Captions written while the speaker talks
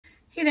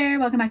Hey there,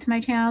 welcome back to my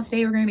channel.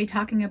 Today we're going to be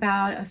talking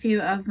about a few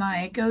of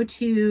my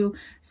go-to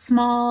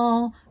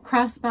small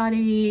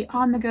crossbody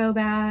on-the-go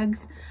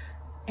bags.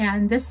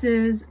 And this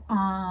is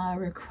a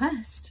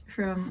request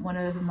from one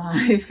of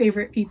my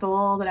favorite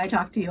people that I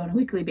talk to on a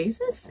weekly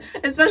basis,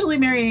 especially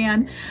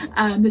MaryAnn.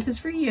 This is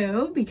for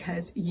you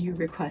because you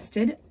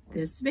requested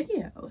this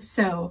video.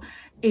 So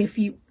if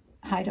you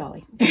hi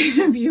Dolly.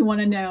 If you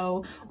want to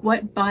know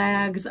what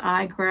bags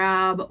I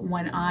grab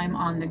when I'm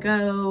on the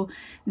go,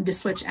 need to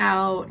switch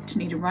out,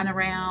 need to run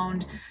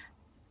around,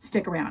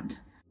 stick around.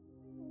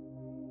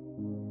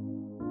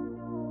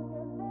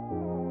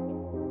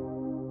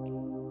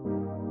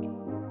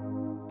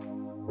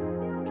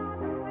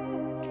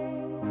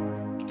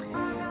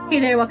 Hey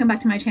there, welcome back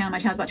to my channel. My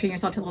channel is about treating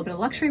yourself to a little bit of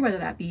luxury, whether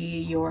that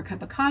be your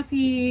cup of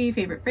coffee,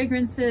 favorite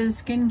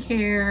fragrances,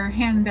 skincare,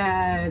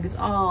 handbags,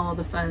 all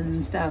the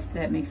fun stuff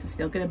that makes us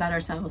feel good about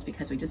ourselves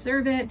because we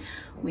deserve it.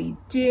 We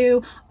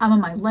do. I'm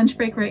on my lunch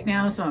break right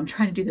now, so I'm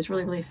trying to do this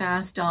really, really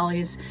fast.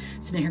 Dolly's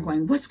sitting here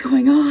going, what's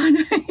going on?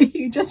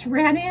 You just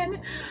ran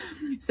in.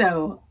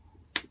 So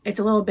it's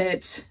a little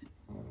bit,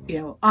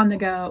 on the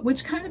go,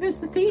 which kind of is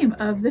the theme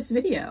of this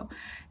video.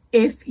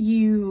 If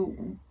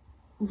you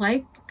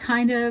like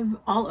kind of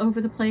all over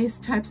the place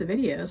types of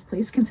videos,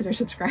 please consider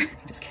subscribing.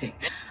 Just kidding.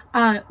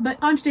 But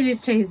on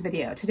today's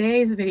video.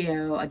 Today's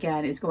video,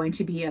 again, is going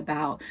to be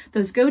about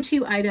those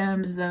go-to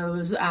items,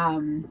 those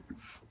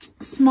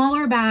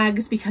smaller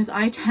bags, because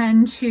I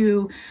tend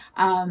to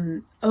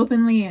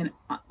openly and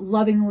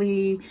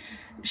lovingly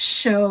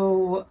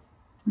show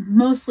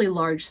mostly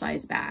large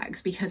size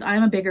bags because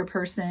I'm a bigger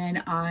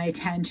person. I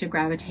tend to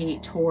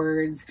gravitate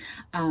towards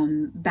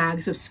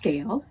bags of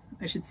scale,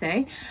 I should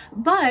say,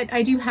 but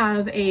I do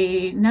have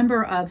a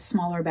number of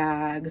smaller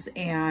bags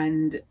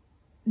and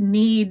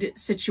need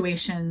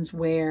situations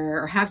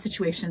where, or have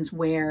situations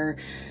where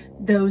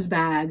those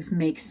bags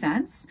make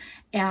sense.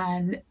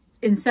 And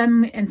in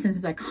some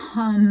instances, I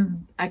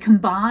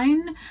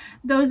combine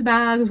those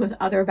bags with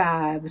other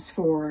bags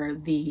for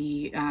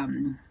the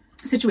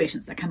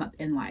situations that come up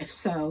in life.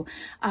 So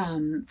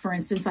for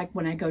instance, like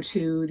when I go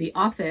to the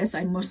office,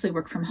 I mostly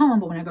work from home,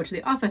 but when I go to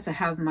the office, I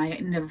have my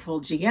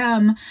Neverfull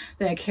GM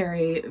that I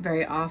carry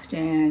very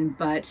often,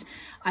 but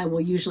I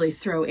will usually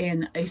throw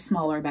in a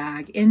smaller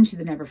bag into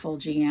the Neverfull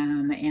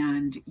GM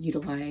and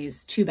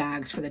utilize 2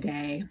 bags for the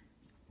day.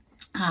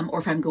 Or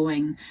if I'm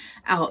going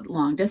out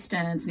long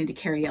distance, need to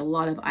carry a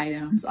lot of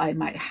items, I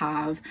might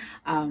have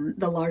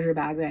the larger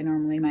bag that I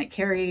normally might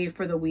carry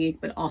for the week,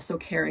 but also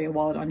carry a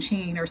wallet on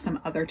chain or some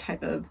other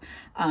type of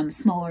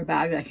smaller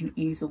bag that I can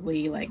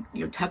easily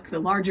tuck the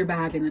larger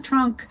bag in the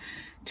trunk,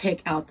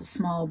 take out the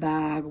small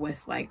bag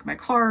with like my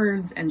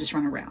cards and just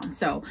run around.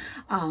 So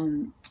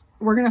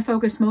we're going to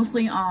focus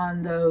mostly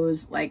on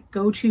those like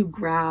go-to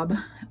grab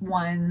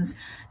ones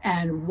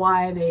and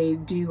why they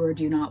do or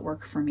do not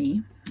work for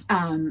me.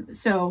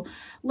 So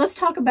let's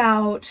talk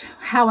about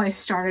how I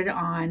started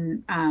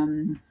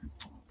on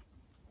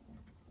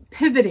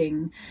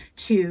pivoting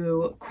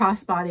to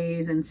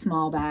crossbodies and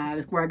small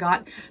bags, where I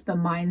got the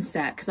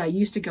mindset, because I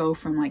used to go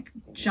from like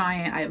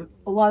giant, I have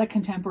a lot of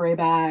contemporary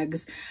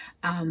bags,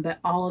 but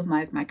all of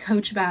my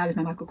Coach bags,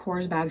 my Michael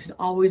Kors bags had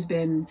always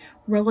been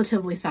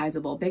relatively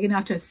sizable, big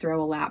enough to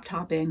throw a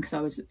laptop in because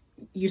I was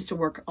used to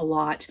work a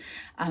lot,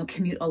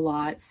 commute a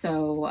lot.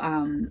 So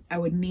I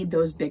would need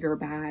those bigger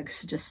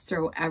bags to just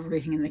throw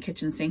everything in the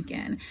kitchen sink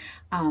in.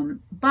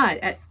 But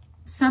at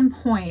some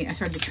point I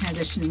started to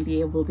transition and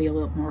be able to be a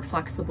little more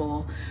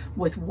flexible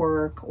with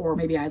work, or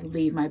maybe I'd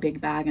leave my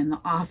big bag in the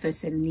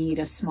office and need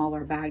a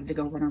smaller bag to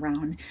go run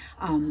around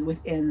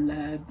within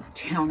the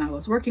town I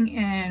was working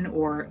in,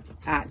 or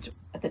at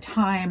the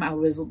time I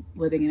was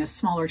living in a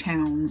smaller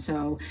town,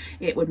 so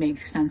it would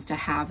make sense to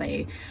have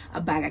a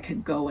bag I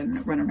could go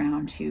and run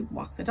around to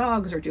walk the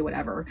dogs or do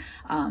whatever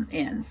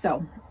in.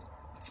 So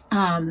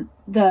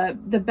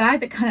the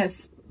bag that kind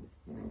of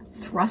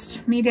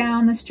thrust me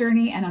down this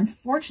journey, and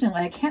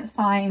unfortunately I can't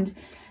find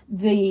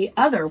the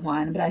other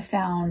one, but I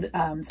found,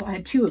 so I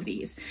had 2 of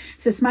these.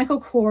 So this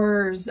Michael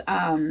Kors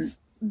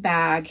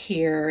bag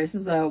here, this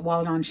is a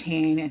wallet on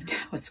chain, and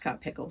it's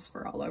got pickles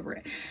fur all over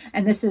it.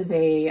 And this is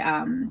a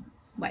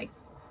like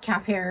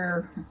calf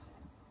hair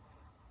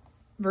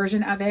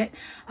version of it,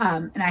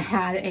 and I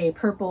had a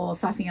purple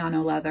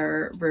Saffiano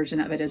leather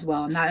version of it as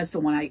well, and that is the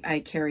one I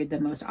carried the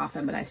most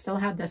often. But I still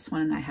have this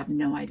one, and I have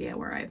no idea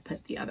where I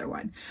put the other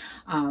one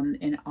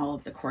in all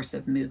of the course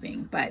of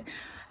moving. But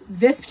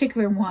this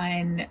particular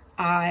one,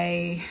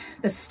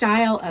 the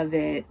style of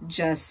it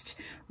just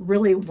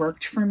really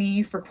worked for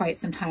me for quite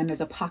some time.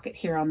 There's a pocket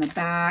here on the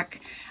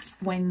back.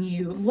 When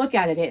you look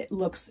at it, it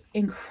looks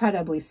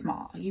incredibly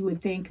small. You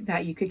would think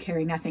that you could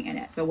carry nothing in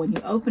it, but when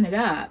you open it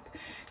up,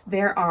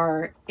 there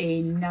are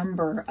a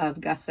number of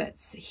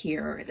gussets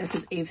here. This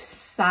is a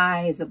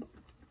sizable,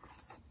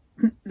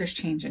 there's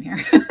change in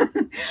here.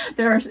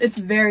 It's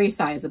very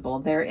sizable.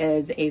 There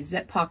is a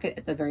zip pocket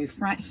at the very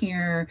front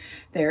here.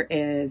 There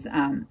is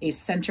a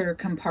center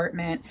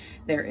compartment.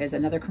 There is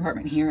another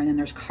compartment here, and then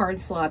there's card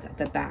slots at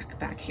the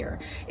back here.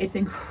 It's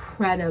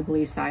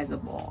incredibly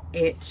sizable.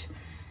 It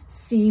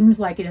seems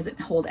like it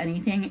doesn't hold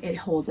anything. It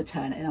holds a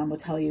ton. And I'm gonna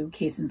tell you,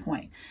 case in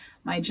point,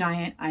 my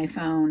giant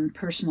iPhone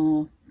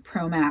personal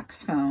Pro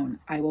Max phone,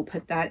 I will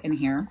put that in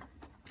here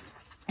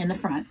in the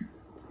front.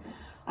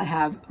 I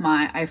have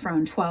my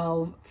iPhone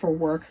 12 for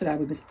work that I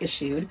was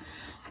issued.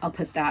 I'll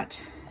put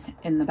that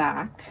in the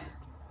back.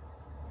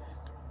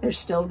 There's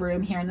still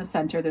room here in the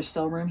center. There's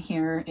still room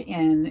here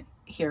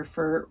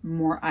for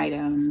more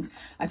items.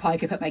 I probably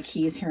could put my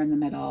keys here in the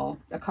middle,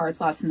 the card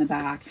slots in the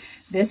back.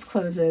 This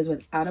closes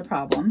without a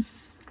problem,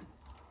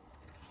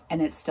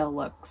 and it still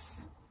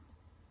looks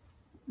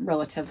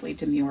relatively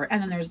demure.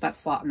 And then there's that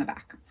slot in the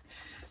back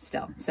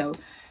still. So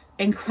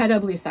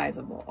incredibly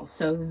sizable.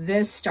 So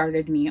this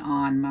started me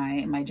on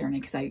my journey,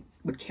 because I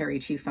would carry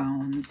 2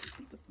 phones.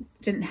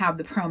 Didn't have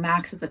the Pro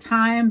Max at the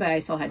time, but I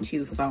still had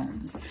 2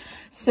 phones.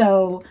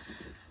 So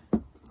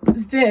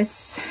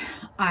this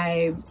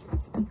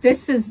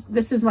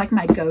is like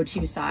my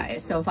go-to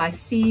size. So if I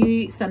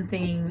see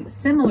something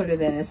similar to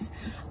this,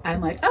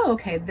 I'm like, oh,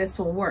 okay, this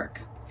will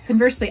work.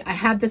 Conversely, I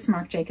have this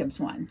Marc Jacobs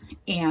one,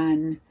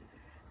 and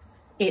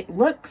it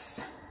looks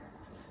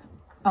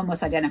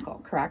almost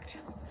identical, correct?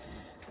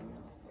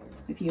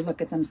 If you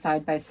look at them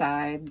side by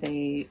side,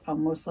 they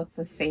almost look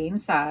the same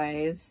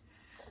size.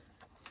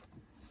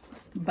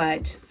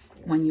 But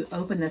when you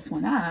open this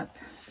one up,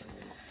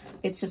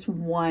 it's just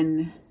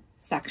one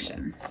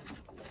section.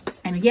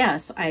 And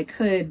yes, I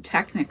could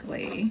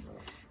technically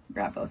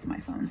grab both of my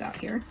phones out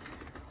here.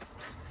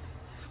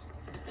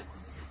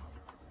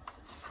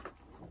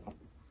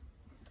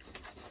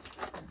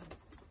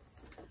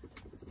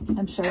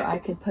 I'm sure I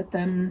could put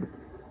them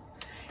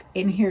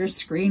in here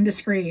screen to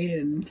screen,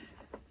 and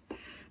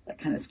that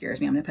kind of scares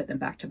me. I'm going to put them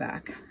back to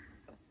back.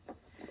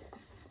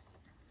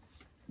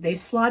 They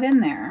slot in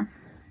there,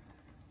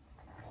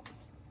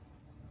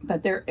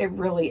 but it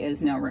really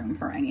is no room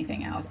for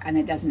anything else, and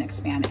it doesn't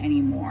expand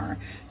anymore.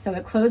 So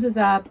it closes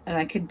up, and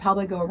I could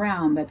probably go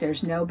around, but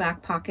there's no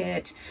back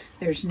pocket,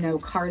 there's no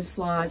card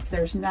slots,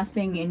 there's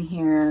nothing in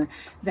here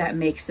that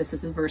makes this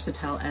as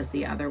versatile as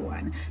the other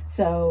one.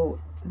 So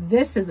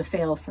this is a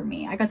fail for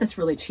me. I got this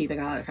really cheap. I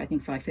got it, I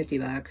think, for like 50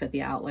 bucks at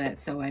the outlet,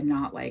 so I'm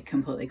not like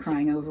completely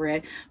crying over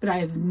it, but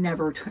I've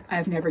never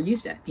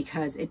used it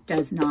because it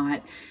does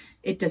not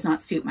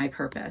suit my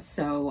purpose.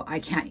 So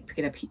I can't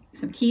get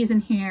some keys in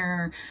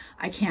here.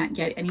 I can't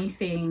get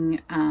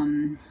anything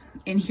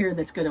in here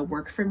that's going to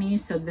work for me.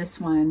 So this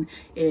one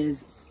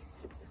is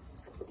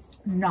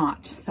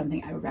not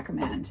something I would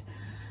recommend.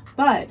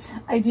 But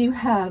I do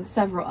have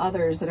several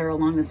others that are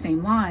along the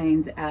same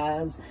lines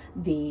as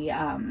the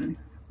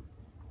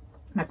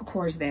Michael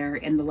Kors there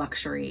in the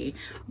luxury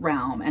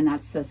realm. And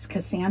that's this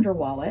Cassandre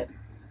wallet.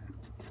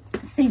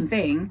 Same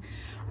thing,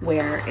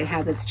 where it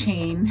has its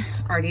chain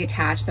already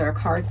attached. There are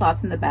card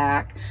slots in the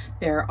back.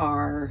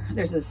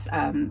 There's this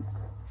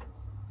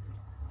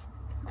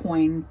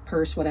coin,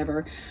 purse,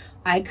 whatever.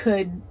 I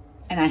could,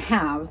 and I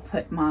have,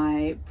 put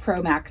my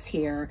Pro Max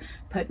here,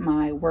 put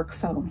my work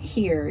phone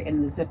here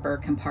in the zipper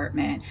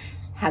compartment,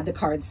 had the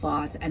card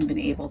slots, and been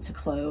able to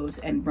close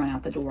and run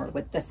out the door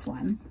with this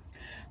one.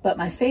 But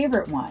my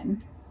favorite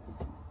one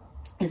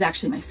is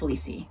actually my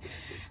Felicie.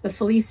 The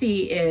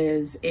Felicie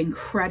is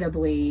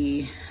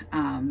incredibly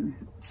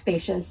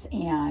spacious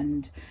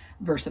and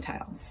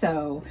versatile.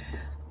 So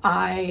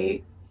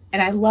I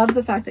love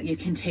the fact that you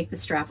can take the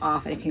strap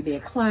off and it can be a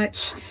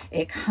clutch.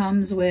 It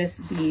comes with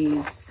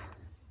these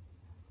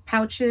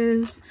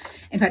pouches.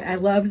 In fact, I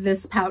love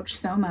this pouch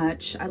so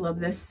much. I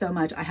love this so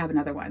much. I have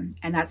another one,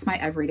 and that's my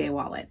everyday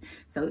wallet.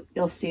 So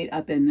you'll see it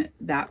up in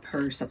that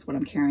purse. That's what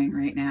I'm carrying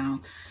right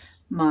now.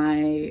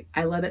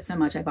 I love it so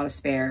much, I bought a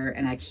spare,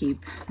 and I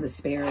keep the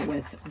spare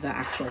with the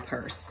actual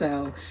purse.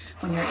 So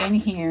when you're in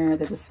here,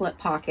 there's a slip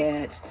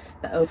pocket,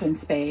 the open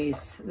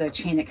space, the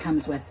chain that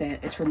comes with it,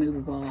 it's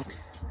removable.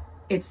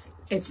 It's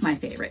my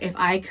favorite. If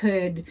I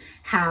could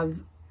have,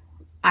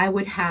 I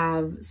would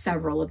have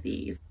several of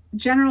these.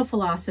 General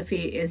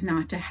philosophy is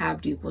not to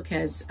have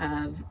duplicates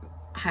of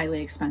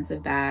highly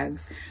expensive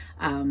bags.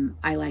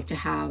 I like to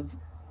have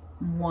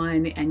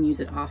one and use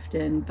it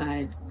often,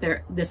 but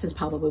this is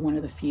probably one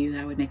of the few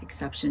that I would make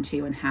exception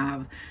to and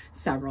have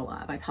several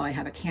of. I probably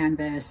have a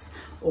canvas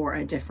or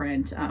a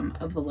different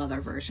of the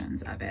leather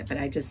versions of it, but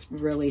I just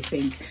really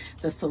think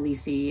the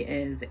Felicie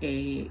is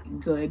a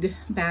good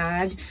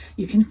bag.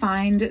 You can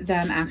find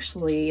them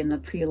actually in the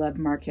pre-loved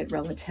market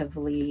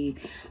relatively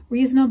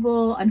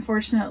reasonable.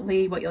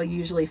 Unfortunately, what you'll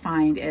usually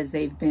find is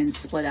they've been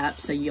split up,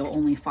 so you'll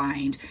only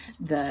find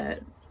the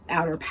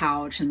outer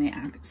pouch, and the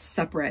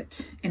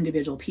separate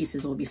individual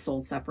pieces will be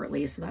sold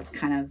separately. So that's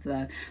kind of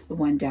the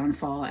one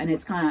downfall, and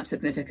it's gone up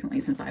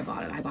significantly since I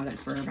bought it. I bought it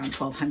for around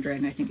 $1,200,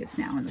 and I think it's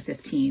now in the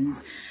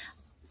 15s.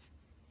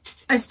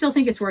 I still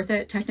think it's worth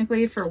it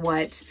technically for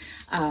what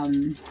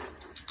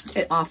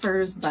it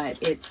offers,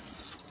 but it's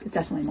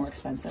definitely more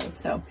expensive.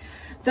 So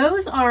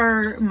those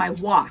are my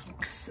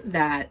walks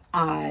that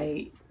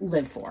I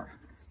live for.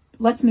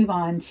 let's move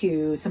on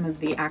to some of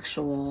the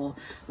actual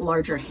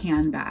larger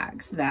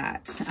handbags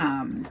that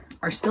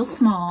are still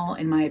small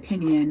in my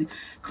opinion,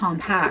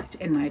 compact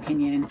in my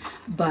opinion,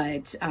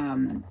 but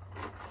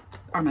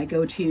are my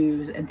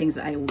go-tos and things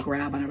that I will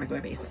grab on a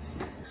regular basis.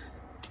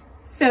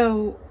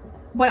 So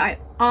what I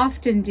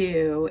often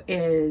do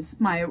is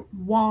my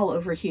wall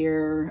over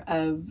here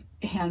of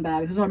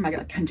handbags, those are my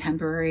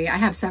contemporary. I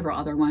have several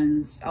other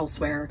ones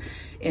elsewhere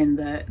in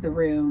the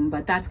room,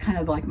 but that's kind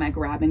of like my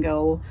grab and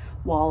go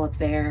wall up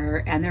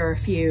there. And there are a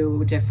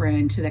few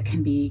different that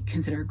can be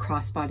considered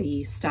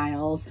crossbody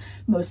styles,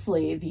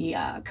 mostly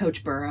the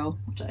Coach Burrough,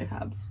 which I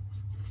have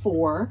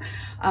 4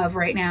 of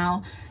right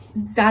now.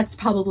 That's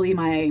probably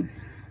my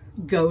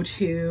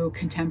go-to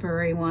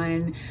contemporary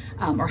one,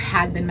 or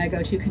had been my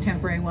go-to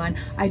contemporary one.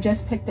 I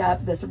just picked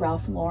up this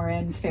Ralph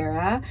Lauren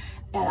Farrah,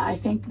 and I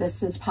think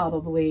this is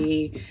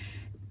probably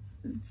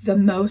the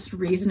most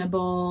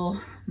reasonable,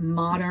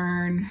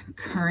 modern,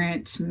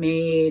 current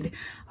made,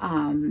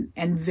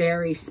 and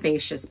very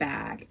spacious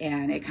bag.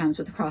 And it comes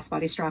with a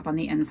crossbody strap on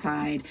the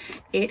inside.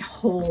 It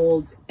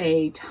holds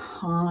a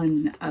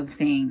ton of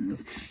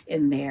things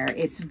in there.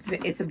 It's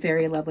a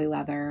very lovely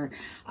leather.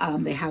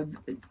 They have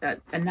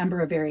a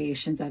number of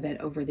variations of it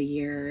over the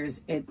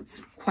years.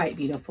 It's quite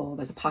beautiful.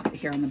 There's a pocket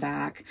here on the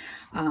back.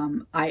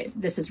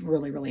 This is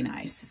really, really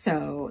nice.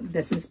 So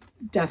this is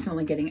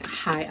definitely getting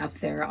high up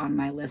there on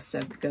my list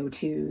of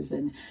go-tos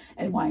and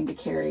wanting to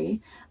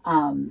carry.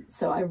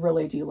 So I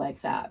really do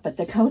like that. But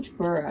the Coach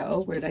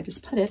Burrough, where did I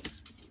just put it?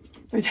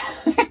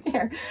 Right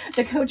there.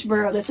 The Coach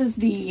Burrough, this is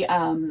the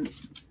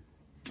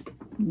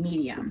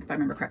medium, if I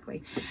remember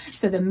correctly.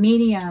 So the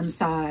medium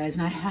size,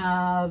 and I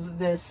have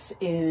this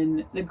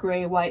in the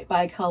gray white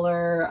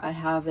bicolor. I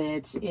have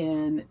it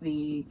in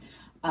the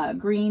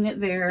green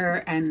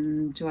there.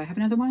 And do I have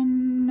another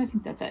one? I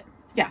think that's it.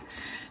 Yeah.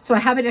 So I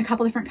have it in a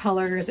couple different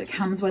colors. It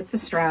comes with the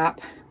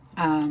strap.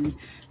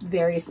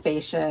 Very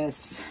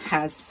spacious,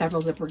 has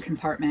several zipper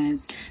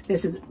compartments.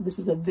 This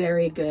is a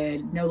very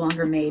good, no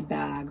longer made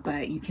bag,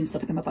 but you can still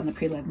pick them up on the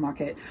pre-loved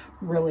market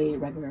really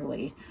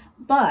regularly.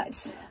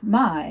 But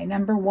my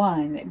number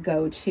one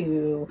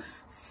go-to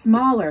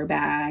smaller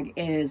bag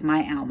is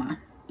my Alma,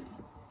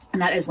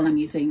 and that is what I'm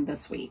using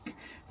this week.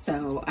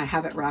 So I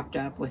have it wrapped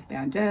up with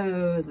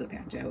bandeaus. The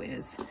bandeau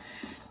is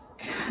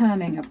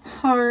coming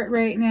apart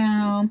right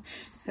now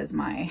because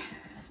my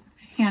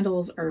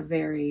handles are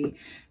very,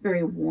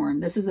 very worn.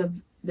 This is a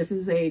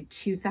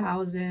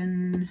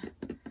 2000, I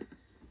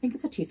think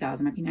it's a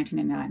 2000, might be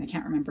 1999. I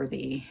can't remember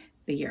the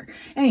year.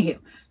 Anywho,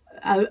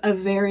 a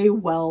very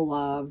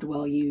well-loved,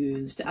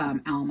 well-used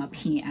Alma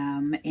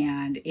PM,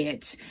 and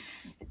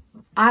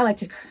I like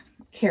to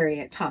carry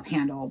it top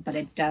handle, but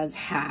it does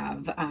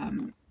have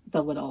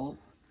the little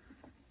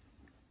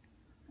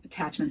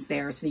attachments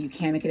there, so you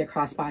can make it a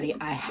crossbody.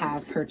 I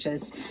have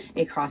purchased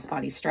a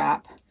crossbody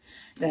strap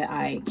that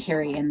I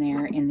carry in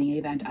there in the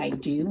event I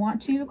do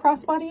want to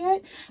crossbody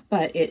it,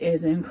 but it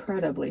is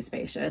incredibly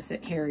spacious.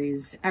 It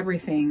carries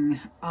everything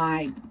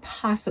I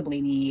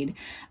possibly need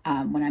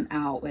when I'm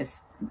out with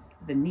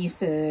the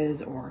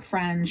nieces or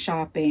friends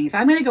shopping. If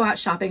I'm going to go out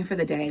shopping for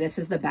the day, this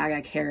is the bag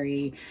I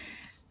carry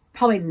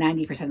probably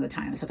 90% of the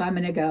time. So if I'm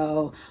going to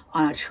go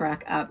on a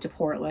trek up to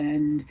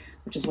Portland,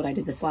 which is what I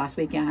did this last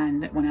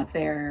weekend, went up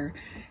there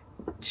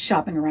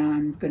shopping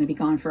around, going to be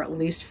gone for at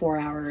least 4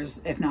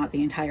 hours, if not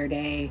the entire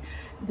day,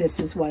 this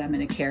is what I'm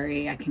going to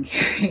carry. I can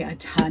carry a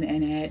ton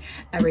in it,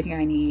 everything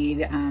I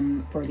need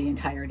for the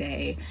entire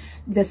day.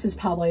 This is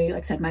probably,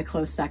 like I said, my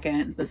close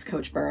second, this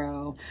Coach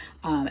Burrough.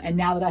 And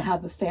now that I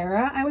have the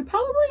Farrah, I would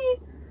probably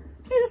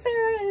say the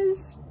Farrah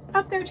is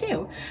up there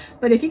too.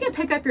 But if you can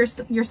pick up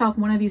yourself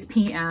one of these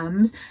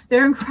PMs,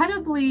 they're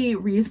incredibly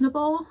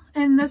reasonable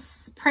in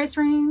this price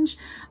range,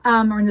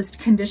 or in this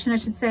condition, I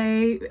should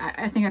say.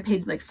 I think I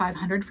paid like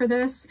 $500 for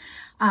this.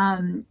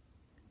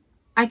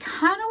 I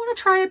kind of want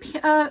to try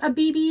a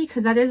BB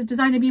because that is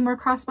designed to be more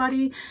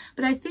crossbody,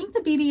 but I think the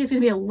BB is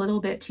going to be a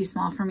little bit too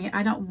small for me.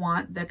 I don't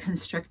want the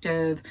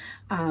constrictive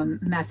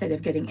method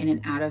of getting in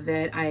and out of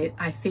it.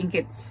 I think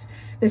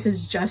this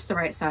is just the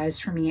right size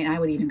for me, and I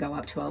would even go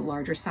up to a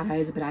larger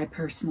size, but I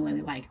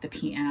personally like the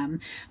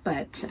PM.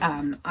 But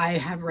I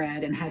have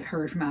read and have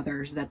heard from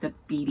others that the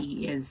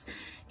BB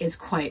is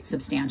quite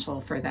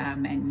substantial for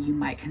them, and you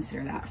might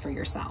consider that for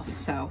yourself.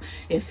 So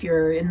if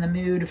you're in the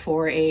mood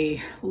for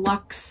a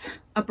luxe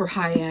upper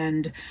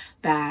high-end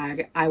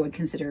bag, I would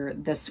consider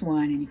this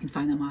one, and you can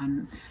find them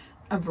on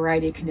a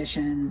variety of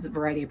conditions, a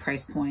variety of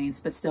price points,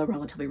 but still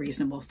relatively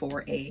reasonable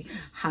for a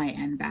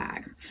high-end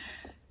bag.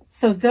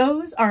 So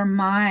those are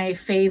my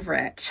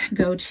favorite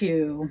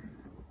go-to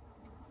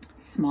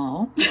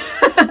small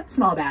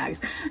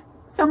bags.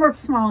 Some were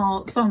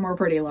small, some were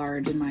pretty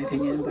large in my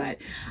opinion, but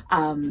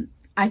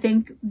I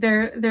think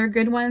they're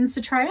good ones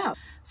to try out.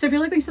 So if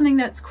you're looking for something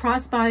that's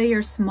crossbody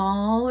or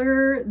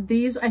smaller,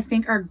 these I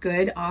think are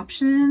good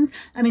options.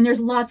 I mean, there's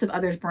lots of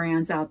other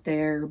brands out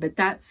there, but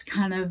that's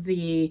kind of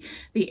the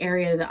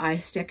area that I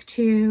stick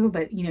to.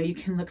 But you know, you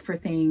can look for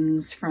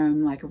things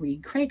from like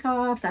Reed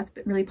Krakoff, that's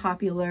been really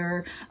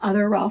popular,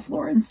 other Ralph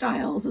Lauren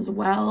styles as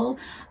well.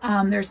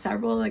 There's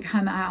several that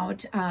come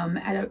out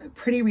at a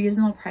pretty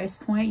reasonable price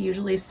point,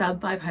 usually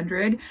sub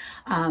 500.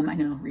 I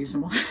know,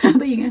 reasonable,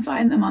 but you can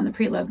find them on the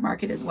pre-loved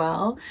market as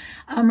well,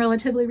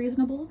 relatively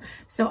reasonable.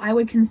 So I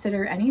would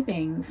consider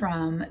anything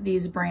from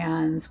these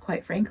brands,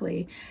 quite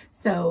frankly.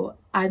 So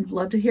I'd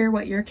love to hear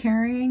what you're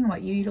carrying,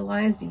 what you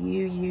utilize. Do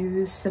you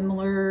use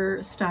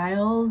similar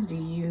styles? Do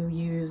you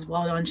use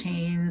walled-on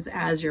chains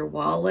as your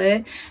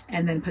wallet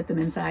and then put them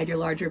inside your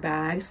larger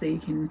bag so you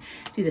can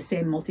do the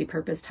same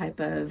multi-purpose type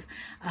of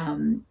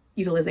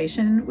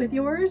utilization with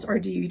yours? Or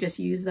do you just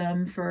use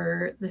them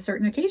for the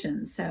certain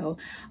occasions? So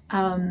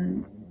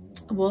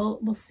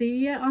we'll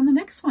see you on the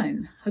next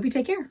one. Hope you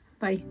take care.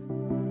 Bye.